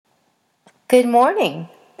Good morning.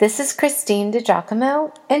 This is Christine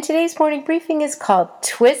DiGiacomo, and today's morning briefing is called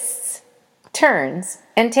Twists, Turns,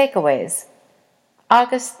 and Takeaways.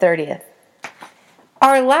 August 30th.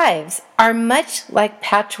 Our lives are much like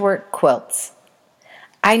patchwork quilts.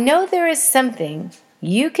 I know there is something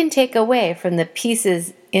you can take away from the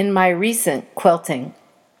pieces in my recent quilting.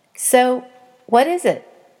 So, what is it?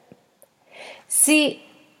 See,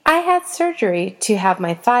 I had surgery to have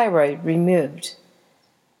my thyroid removed.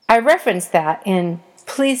 I referenced that in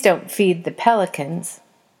Please Don't Feed the Pelicans,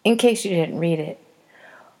 in case you didn't read it,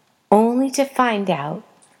 only to find out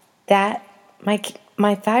that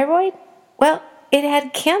my thyroid, well, it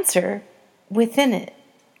had cancer within it.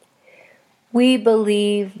 We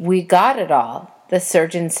believe we got it all, the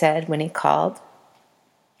surgeon said when he called.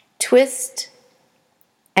 Twist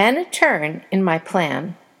and a turn in my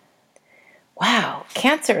plan. Wow,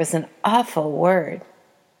 cancer is an awful word.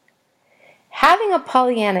 Having a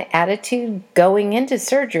Pollyanna attitude going into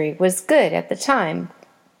surgery was good at the time,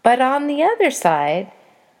 but on the other side,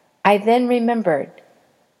 I then remembered,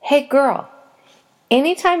 hey girl,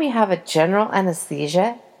 anytime you have a general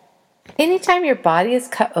anesthesia, anytime your body is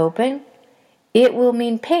cut open, it will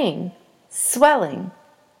mean pain, swelling,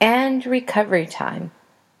 and recovery time.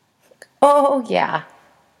 Oh yeah.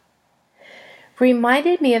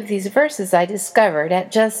 Reminded me of these verses I discovered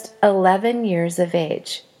at just 11 years of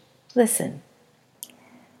age. Listen.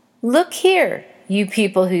 Look here, you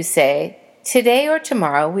people who say, today or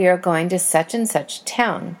tomorrow we are going to such and such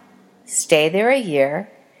town, stay there a year,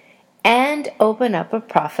 and open up a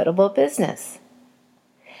profitable business.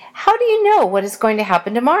 How do you know what is going to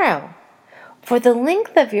happen tomorrow? For the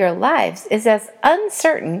length of your lives is as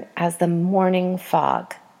uncertain as the morning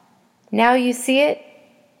fog. Now you see it,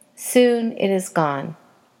 soon it is gone.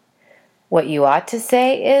 What you ought to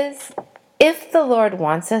say is, if the Lord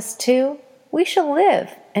wants us to, we shall live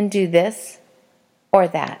and do this or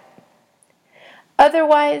that.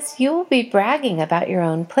 Otherwise, you will be bragging about your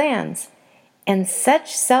own plans, and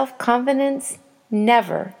such self-confidence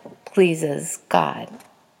never pleases God.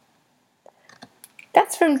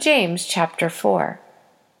 That's from James chapter 4.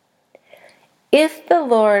 If the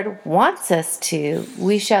Lord wants us to,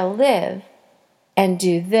 we shall live and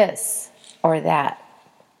do this or that.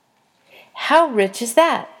 How rich is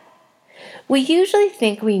that? We usually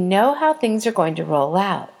think we know how things are going to roll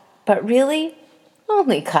out, but really,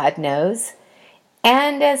 only God knows.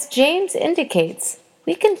 And as James indicates,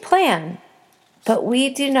 we can plan, but we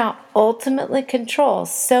do not ultimately control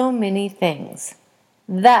so many things.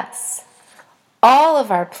 Thus, all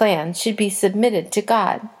of our plans should be submitted to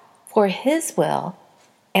God for His will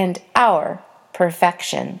and our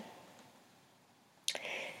perfection.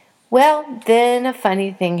 Well, then a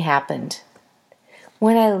funny thing happened.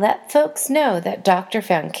 When I let folks know that doctor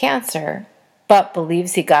found cancer, but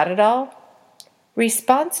believes he got it all,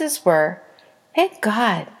 responses were, thank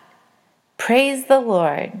God, praise the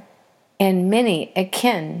Lord, and many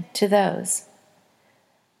akin to those.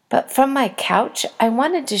 But from my couch, I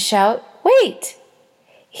wanted to shout, wait!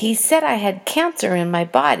 He said I had cancer in my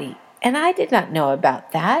body, and I did not know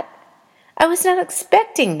about that. I was not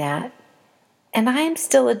expecting that, and I am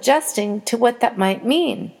still adjusting to what that might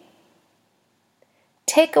mean.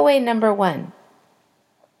 Takeaway number 1.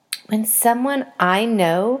 When someone I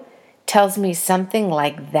know tells me something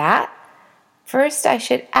like that, first I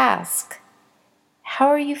should ask, how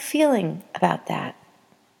are you feeling about that?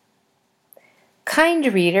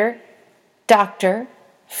 Kind reader, doctor,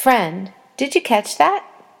 friend, did you catch that?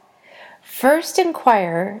 First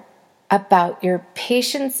inquire about your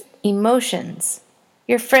patient's emotions,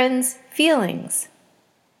 your friend's feelings.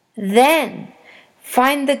 Then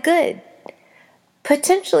find the good.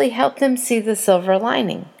 Potentially help them see the silver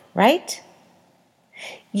lining, right?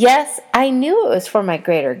 Yes, I knew it was for my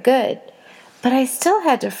greater good, but I still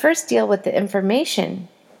had to first deal with the information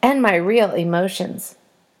and my real emotions,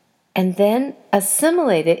 and then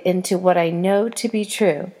assimilate it into what I know to be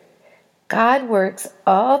true. God works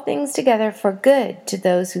all things together for good to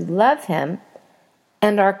those who love Him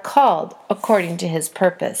and are called according to His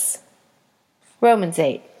purpose. Romans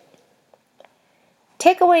 8.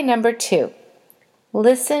 Takeaway number 2.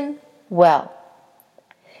 Listen well.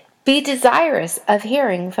 Be desirous of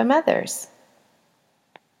hearing from others.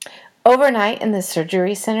 Overnight in the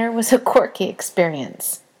surgery center was a quirky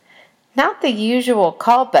experience. Not the usual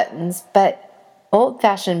call buttons, but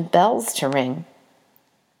old-fashioned bells to ring.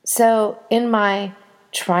 So in my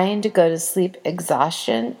trying to go to sleep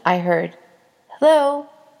exhaustion, I heard, hello?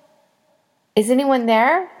 Is anyone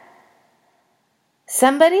there?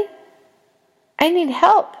 Somebody? I need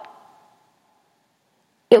help.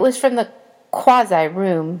 It was from the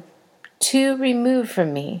quasi-room 2 removed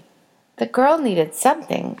from me, The girl needed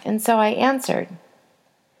something, and so I answered.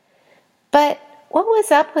 But what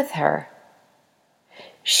was up with her?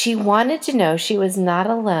 She wanted to know she was not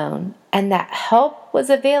alone and that help was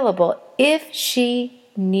available if she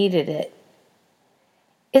needed it.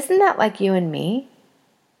 Isn't that like you and me?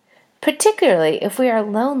 Particularly if we are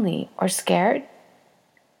lonely or scared.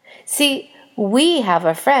 See, we have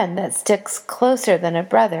a friend that sticks closer than a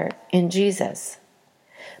brother in Jesus.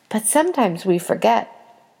 But sometimes we forget.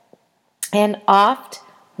 And oft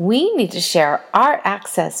we need to share our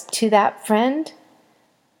access to that friend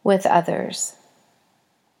with others.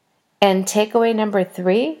 And takeaway number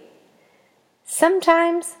 3,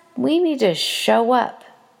 sometimes we need to show up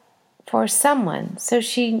for someone so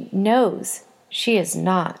she knows she is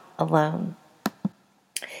not alone.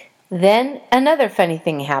 Then another funny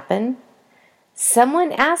thing happened.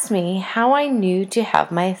 Someone asked me how I knew to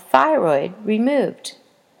have my thyroid removed.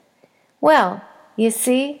 Well, you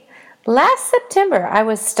see, last September I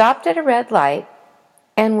was stopped at a red light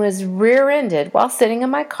and was rear-ended while sitting in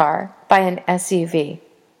my car by an SUV.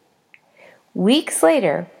 Weeks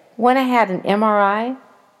later, when I had an MRI,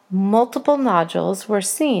 multiple nodules were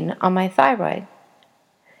seen on my thyroid.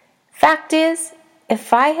 Fact is,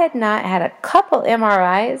 if I had not had a couple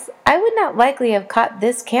MRIs, I would not likely have caught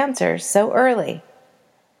this cancer so early.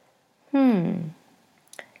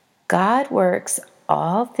 God works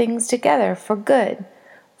all things together for good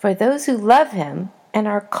for those who love Him and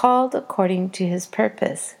are called according to His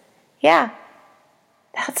purpose. Yeah,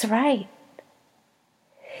 that's right.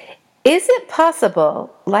 Is it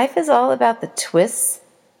possible life is all about the twists,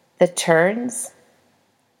 the turns,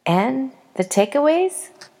 and the takeaways?